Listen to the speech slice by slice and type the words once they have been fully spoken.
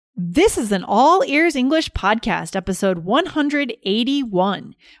This is an All Ears English podcast, episode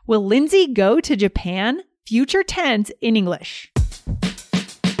 181. Will Lindsay go to Japan? Future tense in English.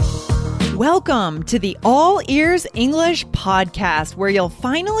 Welcome to the All Ears English podcast, where you'll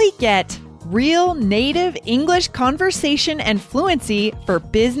finally get real native English conversation and fluency for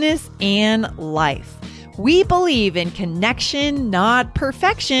business and life. We believe in connection, not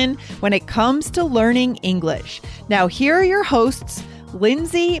perfection, when it comes to learning English. Now, here are your hosts,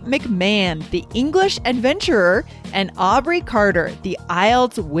 Lindsay McMahon, the English adventurer, and Aubrey Carter, the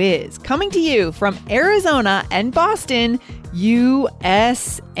IELTS whiz, coming to you from Arizona and Boston,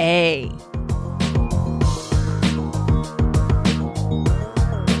 USA.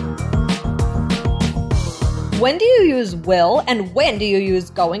 When do you use will and when do you use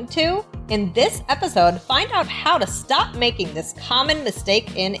going to? In this episode, find out how to stop making this common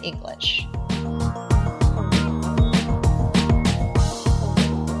mistake in English.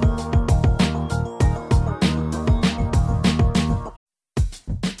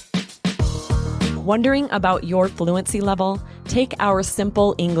 Wondering about your fluency level? Take our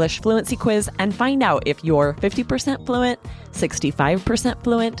simple English fluency quiz and find out if you're 50% fluent, 65%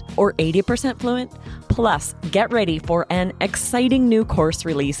 fluent, or 80% fluent. Plus, get ready for an exciting new course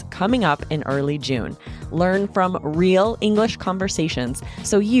release coming up in early June. Learn from real English conversations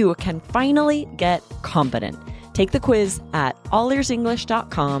so you can finally get confident. Take the quiz at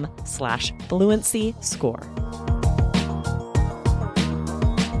allearsenglish.com/fluency score.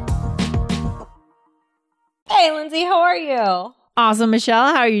 Hey, Lindsay, how are you? Awesome,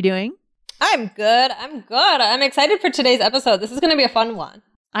 Michelle. How are you doing? I'm good. I'm excited for today's episode. This is going to be a fun one.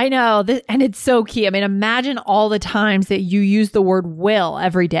 I know, and it's so key. I mean, imagine all the times that you use the word will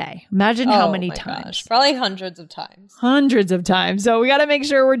every day. Imagine how many times. Gosh, probably hundreds of times. Hundreds of times. So we got to make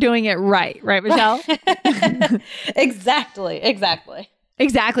sure we're doing it right. Right, Michelle? Exactly.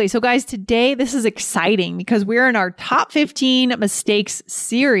 Exactly. So guys, today this is exciting because we're in our top 15 mistakes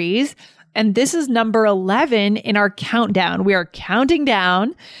series. And this is number 11 in our countdown. We are counting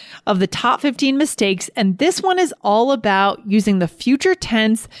down of the top 15 mistakes. And this one is all about using the future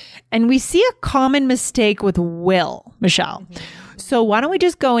tense. And we see a common mistake with will, Michelle. Mm-hmm. So why don't we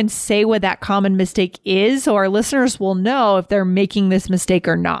just go and say what that common mistake is so our listeners will know if they're making this mistake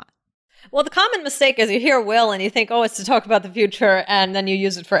or not. Well, the common mistake is you hear will and you think, oh, it's to talk about the future. And then you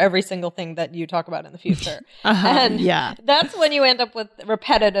use it for every single thing that you talk about in the future. That's when you end up with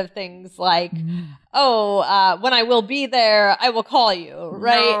repetitive things like, when I will be there, I will call you,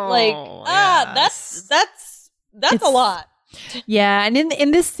 right? That's a lot. Yeah. And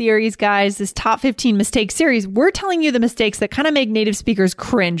in this series, guys, this top 15 mistakes series, we're telling you the mistakes that kind of make native speakers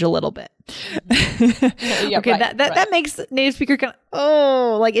cringe a little bit. That makes native speaker kind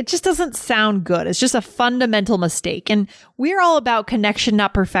of, it just doesn't sound good. It's just a fundamental mistake. And we're all about connection,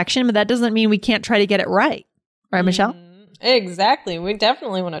 not perfection, but that doesn't mean we can't try to get it right. Right, Michelle? Exactly. We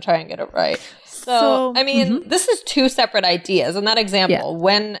definitely want to try and get it right. So this is two separate ideas. In that example,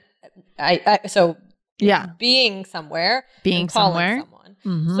 being somewhere, and calling someone.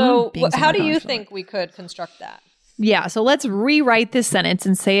 Mm-hmm. So how do you think we could construct that? Yeah, so let's rewrite this sentence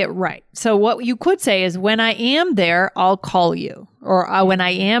and say it right. So what you could say is, when I am there, I'll call you. Or when I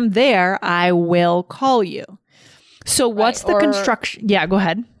am there, I will call you. So what's the construction? Yeah, go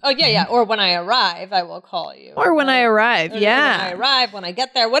ahead. Oh, yeah. Or when I arrive, I will call you. Or when I arrive, When I arrive, when I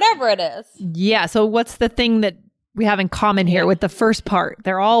get there, whatever it is. Yeah, so what's the thing that we have in common here with the first part?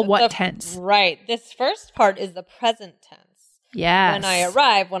 They're all tense? Right. This first part is the present tense. Yes. When I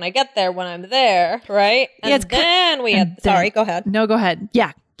arrive, when I get there, when I'm there, right? And sorry, go ahead. No, go ahead.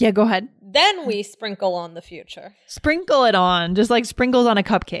 Yeah, go ahead. Then we sprinkle on the future. Sprinkle it on, just like sprinkles on a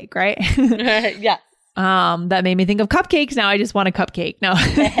cupcake, right? Yes. That made me think of cupcakes. Now I just want a cupcake. No.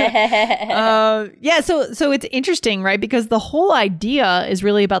 So it's interesting, right? Because the whole idea is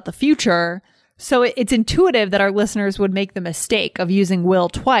really about the future. So it's intuitive that our listeners would make the mistake of using will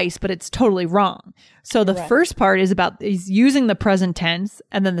twice, but it's totally wrong. So the first part is using the present tense,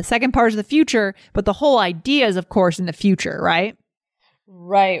 and then the second part is the future, but the whole idea is, of course, in the future, right?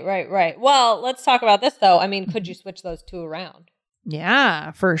 Right. Well, let's talk about this, though. I mean, could you switch those two around?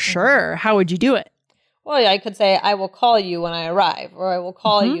 Yeah, for sure. How would you do it? Well, I could say, I will call you when I arrive, or I will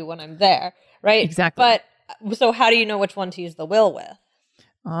call you when I'm there, right? Exactly. But so how do you know which one to use the will with?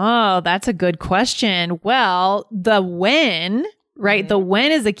 Oh, that's a good question. Well, the when, right? Mm-hmm. The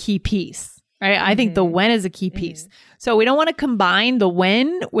when is a key piece, right? I think the when is a key piece. So we don't want to combine the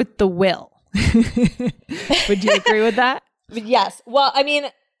when with the will. Would you agree with that? Yes. Well, I mean,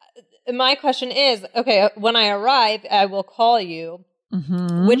 my question is, okay, when I arrive, I will call you.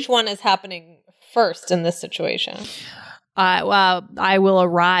 Mm-hmm. Which one is happening first in this situation? I will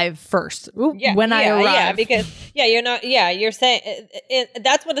arrive first. When I arrive. Yeah, because you're saying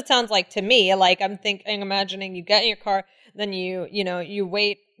that's what it sounds like to me. Like I'm imagining you get in your car, then you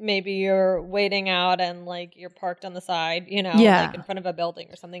wait. Maybe you're waiting out and like you're parked on the side, like in front of a building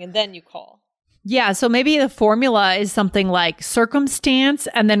or something, and then you call. Yeah, so maybe the formula is something like circumstance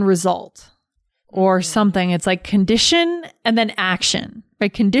and then result, or something. It's like condition and then action.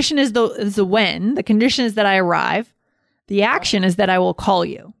 Right? Condition is the when. The condition is that I arrive. The action is that I will call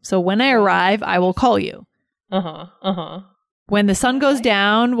you. So when I arrive, I will call you. When the sun goes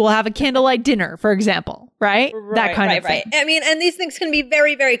down, we'll have a candlelight dinner, for example, right? That kind of thing. I mean, and these things can be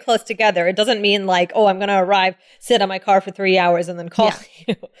very, very close together. It doesn't mean like, oh, I'm going to arrive, sit on my car for 3 hours and then call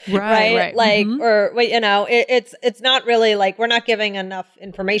you. Right. Like, or, it's not really like, we're not giving enough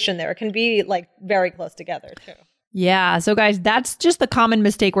information there. It can be like very close together too. Yeah. So guys, that's just the common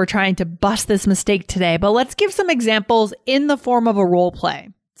mistake. We're trying to bust this mistake today, but let's give some examples in the form of a role play.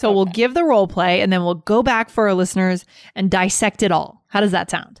 So we'll give the role play and then we'll go back for our listeners and dissect it all. How does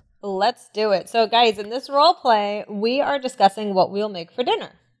that sound? Let's do it. So guys, in this role play, we are discussing what we'll make for dinner.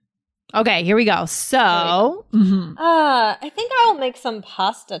 Okay, here we go. So, I think I'll make some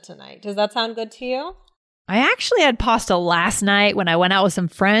pasta tonight. Does that sound good to you? I actually had pasta last night when I went out with some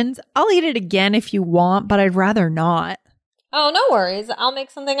friends. I'll eat it again if you want, but I'd rather not. Oh, no worries. I'll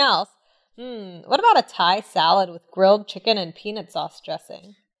make something else. What about a Thai salad with grilled chicken and peanut sauce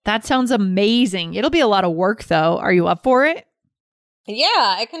dressing? That sounds amazing. It'll be a lot of work, though. Are you up for it?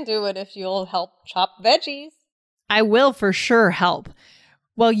 Yeah, I can do it if you'll help chop veggies. I will for sure help.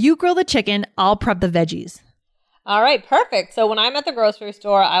 Well, you grill the chicken, I'll prep the veggies. All right, perfect. So when I'm at the grocery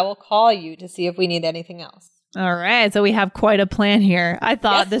store, I will call you to see if we need anything else. All right, so we have quite a plan here. I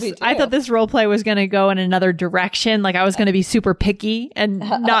thought this role play was going to go in another direction. Like I was going to be super picky and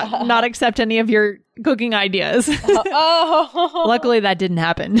not accept any of your cooking ideas. Luckily, that didn't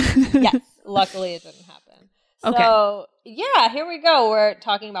happen. Yes, luckily it didn't happen. Okay. So yeah, here we go. We're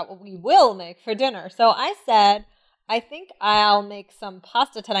talking about what we will make for dinner. So I said, I think I'll make some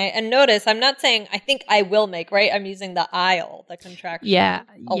pasta tonight. And notice, I'm not saying I think I will make, right? I'm using the I'll, the contraction. Yeah.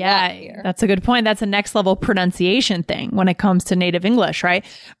 That's a good point. That's a next level pronunciation thing when it comes to native English, right?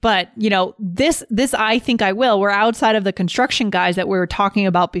 But, this I think I will. We're outside of the construction guys that we were talking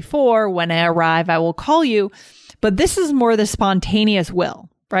about before. When I arrive, I will call you. But this is more the spontaneous will.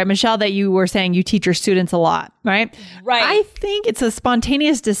 Right, Michelle, that you were saying you teach your students a lot, right? Right. I think it's a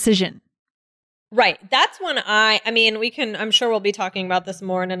spontaneous decision. Right. That's when I'm sure we'll be talking about this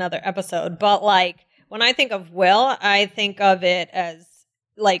more in another episode, but like when I think of will, I think of it as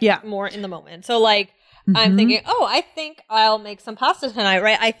like more in the moment. So like I'm thinking, I think I'll make some pasta tonight,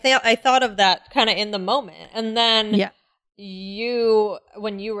 right? I thought of that kind of in the moment. And then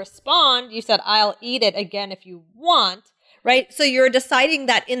when you respond, you said, I'll eat it again if you want, right? So you're deciding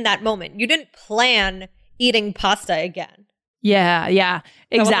that in that moment. You didn't plan eating pasta again. Yeah, exactly.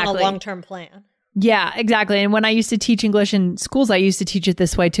 That wasn't a long-term plan. Yeah, exactly. And when I used to teach English in schools, I used to teach it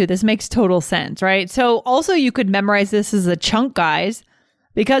this way too. This makes total sense, right? So also you could memorize this as a chunk, guys,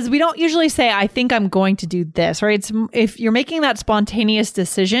 because we don't usually say, I think I'm going to do this, right? If you're making that spontaneous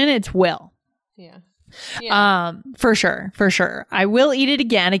decision, it's will. Yeah. For sure. I will eat it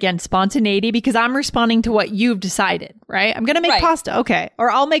again, spontaneity, because I'm responding to what you've decided, right? I'm going to make pasta. Okay.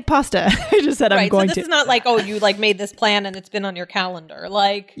 Or I'll make pasta. I just said I'm going to. So this is not like, you like made this plan and it's been on your calendar.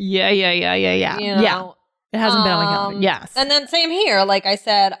 Like, yeah. It hasn't been on my calendar. Yes. And then same here. Like I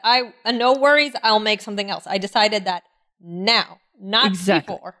said, no worries. I'll make something else. I decided that now. Not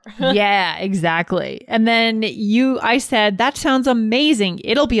before. Yeah, exactly. And then I said, that sounds amazing.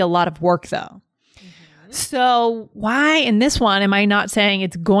 It'll be a lot of work though. So why in this one am I not saying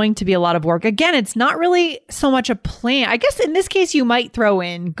it's going to be a lot of work? Again, it's not really so much a plan. I guess in this case you might throw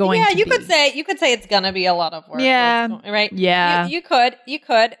in going. Yeah, you could say it's gonna be a lot of work. Yeah, right. Yeah, you could.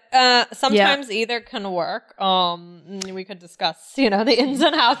 Sometimes either can work. We could discuss the ins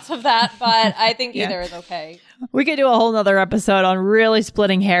and outs of that, but I think either is okay. We could do a whole nother episode on really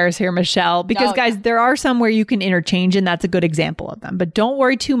splitting hairs here, Michelle, because guys, there are some where you can interchange, and that's a good example of them. But don't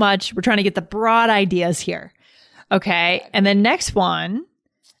worry too much. We're trying to get the broad ideas here. Okay. Exactly. And then next one.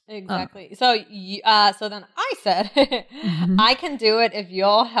 Exactly. So then I said, I can do it if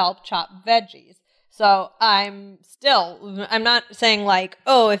you'll help chop veggies. So I'm not saying like,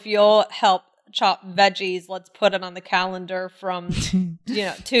 if you'll help chop veggies, let's put it on the calendar from 2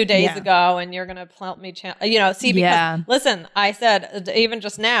 days ago, and you're gonna help me because listen, I said even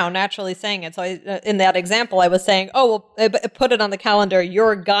just now naturally saying it, so in that example I was saying put it on the calendar,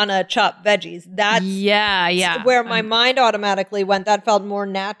 you're gonna chop veggies. That's where my mind automatically went. That felt more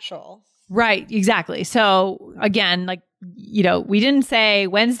natural. Right, exactly. So again, like we didn't say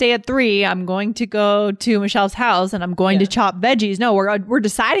Wednesday at 3, I'm going to go to Michelle's house and I'm going to chop veggies. No, we're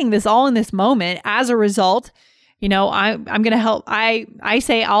deciding this all in this moment. As a result, I'm going to help. I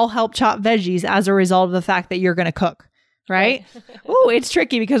say I'll help chop veggies as a result of the fact that you're going to cook. Right? Oh, it's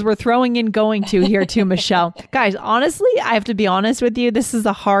tricky because we're throwing in going to here too, Michelle. Guys, honestly, I have to be honest with you. This is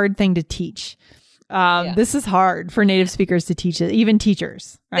a hard thing to teach. This is hard for native speakers to teach it, even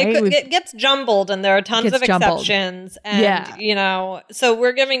teachers, right? It gets jumbled and there are tons of exceptions. And, so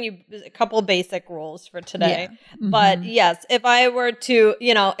we're giving you a couple basic rules for today. Yeah. But yes, if I were to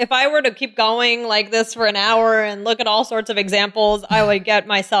keep going like this for an hour and look at all sorts of examples, I would get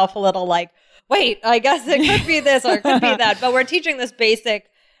myself a little like, wait, I guess it could be this or it could be that. But we're teaching this basic.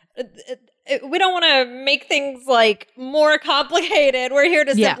 We don't want to make things like more complicated. We're here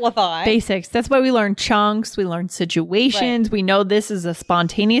to simplify. Basics. That's why we learn chunks. We learn situations. Right. We know this is a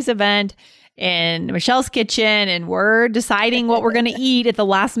spontaneous event in Michelle's kitchen and we're deciding what we're going to eat at the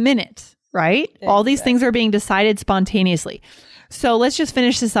last minute, right? Exactly. All these things are being decided spontaneously. So let's just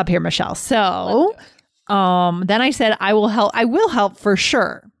finish this up here, Michelle. So then I said, I will help. I will help for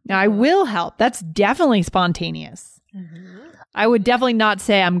sure. Now, I will help. That's definitely spontaneous. I would definitely not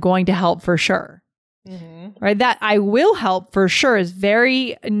say I'm going to help for sure. Right? That I will help for sure is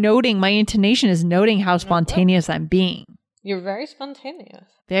very noting. My intonation is noting how spontaneous I'm being. You're very spontaneous.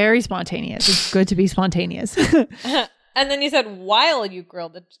 Very spontaneous. It's good to be spontaneous. And then you said while you grill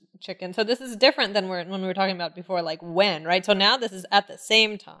the chicken. So this is different than when we were talking about before, like when, right? So now this is at the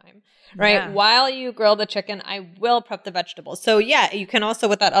same time, right? Yeah. While you grill the chicken, I will prep the vegetables. So yeah, you can also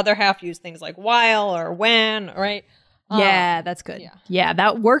with that other half use things like while or when, right? Yeah, that's good. Yeah,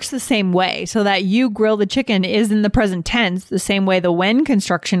 that works the same way. So that you grill the chicken is in the present tense, the same way the when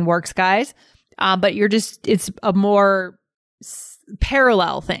construction works, guys. But it's a more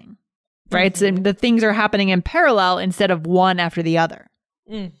parallel thing. Right? So the things are happening in parallel instead of one after the other.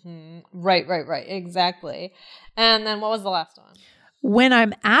 Right. Exactly. And then what was the last one? When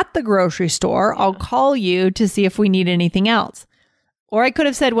I'm at the grocery store, I'll call you to see if we need anything else. Or I could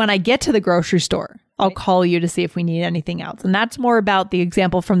have said when I get to the grocery store, I'll call you to see if we need anything else. And that's more about the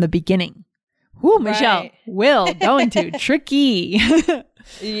example from the beginning. Whoo, Michelle, will, going to, tricky.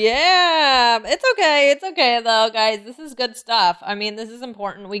 Yeah, it's okay. It's okay though, guys. This is good stuff. I mean, this is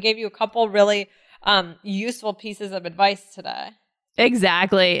important. We gave you a couple really useful pieces of advice today.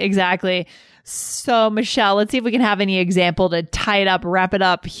 Exactly. So, Michelle, let's see if we can have any example to tie it up, wrap it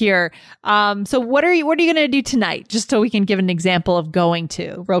up here. So what are you going to do tonight? Just so we can give an example of going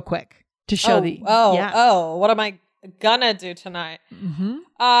to real quick to show what am I gonna do tonight?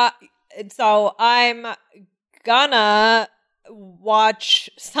 So I'm gonna watch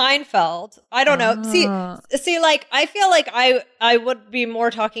Seinfeld. I don't know. See, like I feel like I would be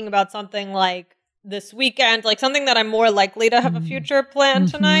more talking about something like this weekend, like something that I'm more likely to have a future plan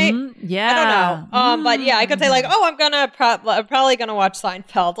tonight. Yeah, I don't know. But yeah, I could say like, I'm probably gonna watch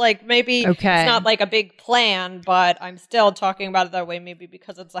Seinfeld. Like maybe it's not like a big plan, but I'm still talking about it that way. Maybe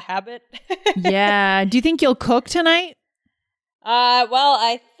because it's a habit. Yeah. Do you think you'll cook tonight? Well,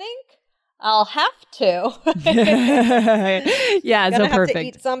 I think I'll have to. Yeah, so perfect. Have to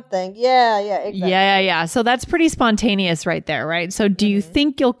eat something. Yeah, exactly. Yeah. So that's pretty spontaneous right there, right? So do you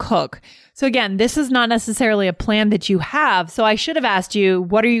think you'll cook? So again, this is not necessarily a plan that you have. So I should have asked you,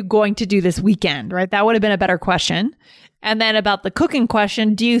 what are you going to do this weekend, right? That would have been a better question. And then about the cooking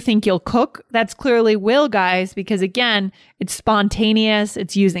question, do you think you'll cook? That's clearly will, guys, because again, it's spontaneous.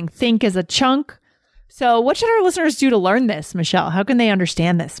 It's using think as a chunk. So what should our listeners do to learn this, Michelle? How can they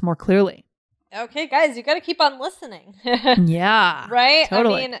understand this more clearly? Okay, guys, you got to keep on listening. Yeah. Right?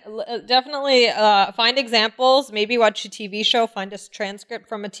 Totally. I mean, definitely find examples. Maybe watch a TV show, find a transcript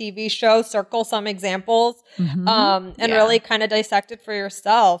from a TV show, circle some examples, and really kind of dissect it for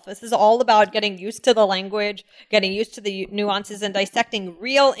yourself. This is all about getting used to the language, getting used to the nuances, and dissecting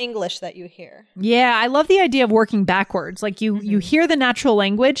real English that you hear. Yeah, I love the idea of working backwards. Like you hear the natural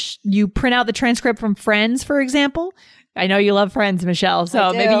language, you print out the transcript from Friends, for example. I know you love Friends, Michelle,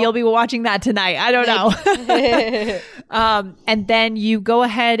 so maybe you'll be watching that tonight. I don't know. And then you go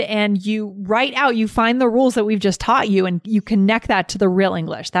ahead and you write out, you find the rules that we've just taught you and you connect that to the real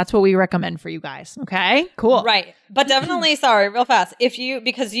English. That's what we recommend for you guys. Okay, cool. Right. But definitely, real fast.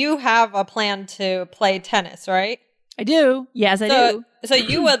 Because you have a plan to play tennis, right? I do. Yes, I do. So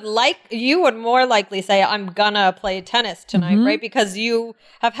you would more likely say, I'm gonna play tennis tonight, right? Because you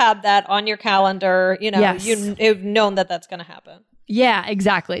have had that on your calendar, you've known that that's gonna happen. Yeah,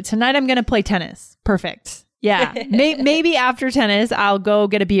 exactly. Tonight I'm gonna play tennis. Perfect. Yeah. Maybe after tennis, I'll go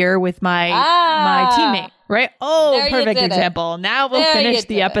get a beer with my teammate, Right? Oh, perfect example. Now we'll finish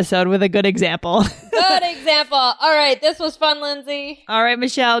the episode with a good example. Good example. All right. This was fun, Lindsay. All right,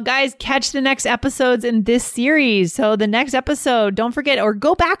 Michelle. Guys, catch the next episodes in this series. So the next episode, don't forget, or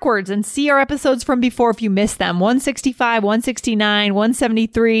go backwards and see our episodes from before if you missed them. 165, 169,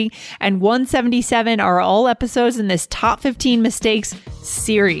 173, and 177 are all episodes in this Top 15 Mistakes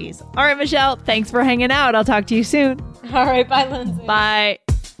series. All right, Michelle. Thanks for hanging out. I'll talk to you soon. All right. Bye, Lindsay. Bye.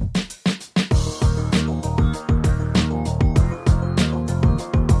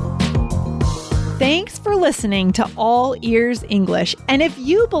 Thanks for listening to All Ears English. And if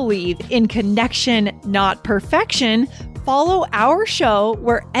you believe in connection, not perfection, follow our show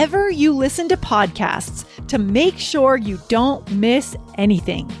wherever you listen to podcasts to make sure you don't miss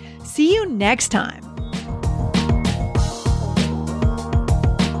anything. See you next time.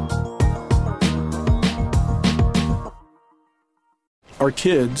 Our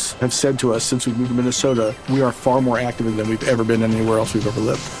kids have said to us since we moved to Minnesota, we are far more active than we've ever been anywhere else we've ever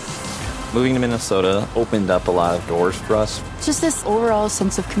lived. Moving to Minnesota opened up a lot of doors for us. Just this overall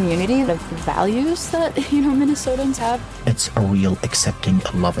sense of community, the values that, Minnesotans have. It's a real accepting,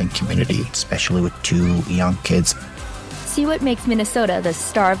 loving community, especially with 2 young kids. See what makes Minnesota the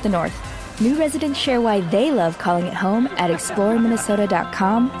star of the North. New residents share why they love calling it home at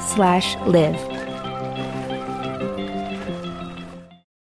exploreminnesota.com/live.